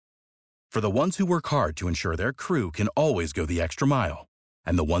For the ones who work hard to ensure their crew can always go the extra mile,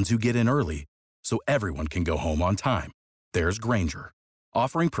 and the ones who get in early so everyone can go home on time, there's Grainger,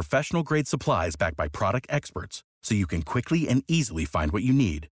 offering professional-grade supplies backed by product experts so you can quickly and easily find what you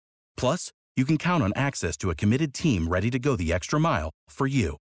need. Plus, you can count on access to a committed team ready to go the extra mile for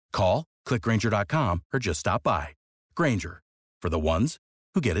you. Call, click Grainger.com, or just stop by. Grainger, for the ones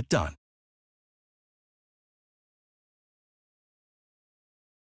who get it done.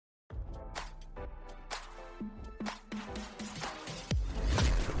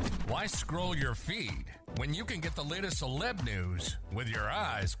 Why scroll your feed when you can get the latest celeb news with your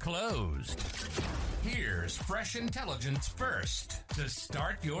eyes closed? Here's fresh intelligence first to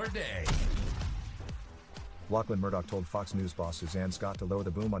start your day. Lachlan Murdoch told Fox News boss Suzanne Scott to lower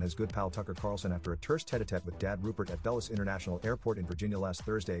the boom on his good pal Tucker Carlson after a terse tete-a-tete with dad Rupert at Dulles International Airport in Virginia last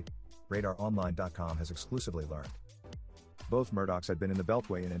Thursday, RadarOnline.com has exclusively learned. Both Murdochs had been in the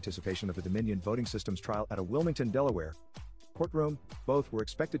Beltway in anticipation of the Dominion voting systems trial at a Wilmington, Delaware courtroom. Both were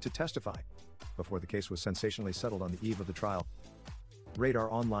expected to testify before the case was sensationally settled on the eve of the trial.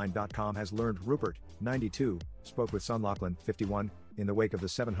 RadarOnline.com has learned Rupert, 92, spoke with son Lachlan, 51, in the wake of the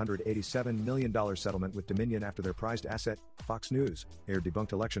 $787 million settlement with Dominion after their prized asset, Fox News, aired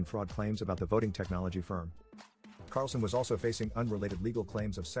debunked election fraud claims about the voting technology firm. Carlson was also facing unrelated legal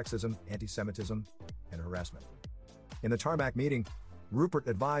claims of sexism, anti-Semitism, and harassment. In the Tarmac meeting, Rupert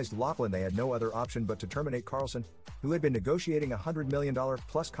advised Lachlan they had no other option but to terminate Carlson, who had been negotiating a $100 million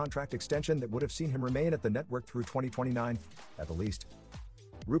plus contract extension that would have seen him remain at the network through 2029, at the least.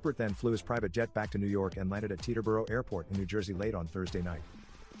 Rupert then flew his private jet back to New York and landed at Teterboro Airport in New Jersey late on Thursday night.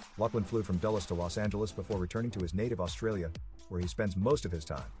 Lachlan flew from Dulles to Los Angeles before returning to his native Australia, where he spends most of his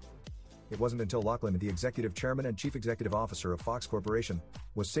time. It wasn't until Lachlan, the executive chairman and chief executive officer of Fox Corporation,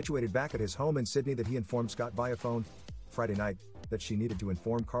 was situated back at his home in Sydney that he informed Scott via phone, Friday night, that she needed to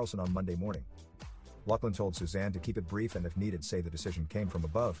inform Carlson on Monday morning. Lachlan told Suzanne to keep it brief and if needed say the decision came from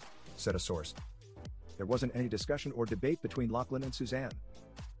above, said a source. There wasn't any discussion or debate between Lachlan and Suzanne.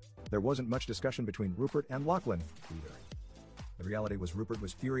 There wasn't much discussion between Rupert and Lachlan, either. The reality was Rupert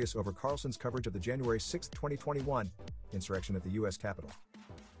was furious over Carlson's coverage of the January 6, 2021, insurrection at the U.S. Capitol.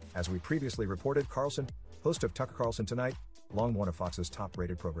 As we previously reported, Carlson, host of Tucker Carlson Tonight, long one of Fox's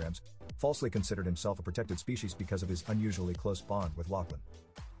top-rated programs, falsely considered himself a protected species because of his unusually close bond with Lachlan.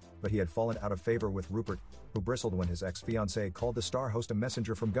 But he had fallen out of favor with Rupert, who bristled when his ex-fiancée called the star host a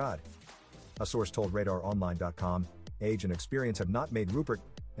messenger from God. A source told RadarOnline.com, age and experience have not made Rupert,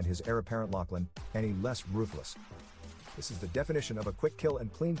 and his heir apparent Lachlan, any less ruthless. This is the definition of a quick kill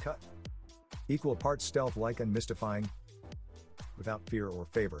and clean cut. Equal parts stealth-like and mystifying, without fear or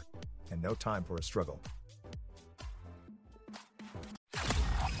favor, and no time for a struggle.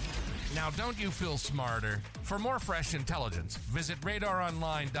 Now, don't you feel smarter? For more fresh intelligence, visit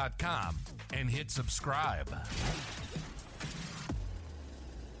RadarOnline.com and hit subscribe.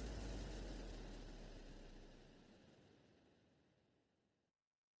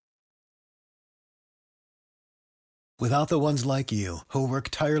 Without the ones like you, who work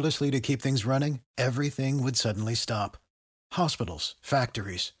tirelessly to keep things running, everything would suddenly stop. Hospitals,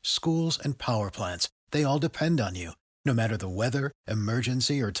 factories, schools, and power plants, they all depend on you. No matter the weather,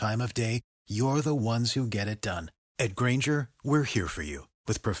 emergency, or time of day, you're the ones who get it done. At Grainger, we're here for you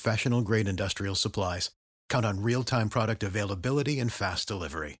with professional-grade industrial supplies. Count on real-time product availability and fast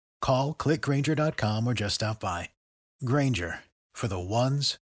delivery. Call, click Grainger.com, or just stop by. Grainger, for the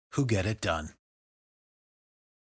ones who get it done.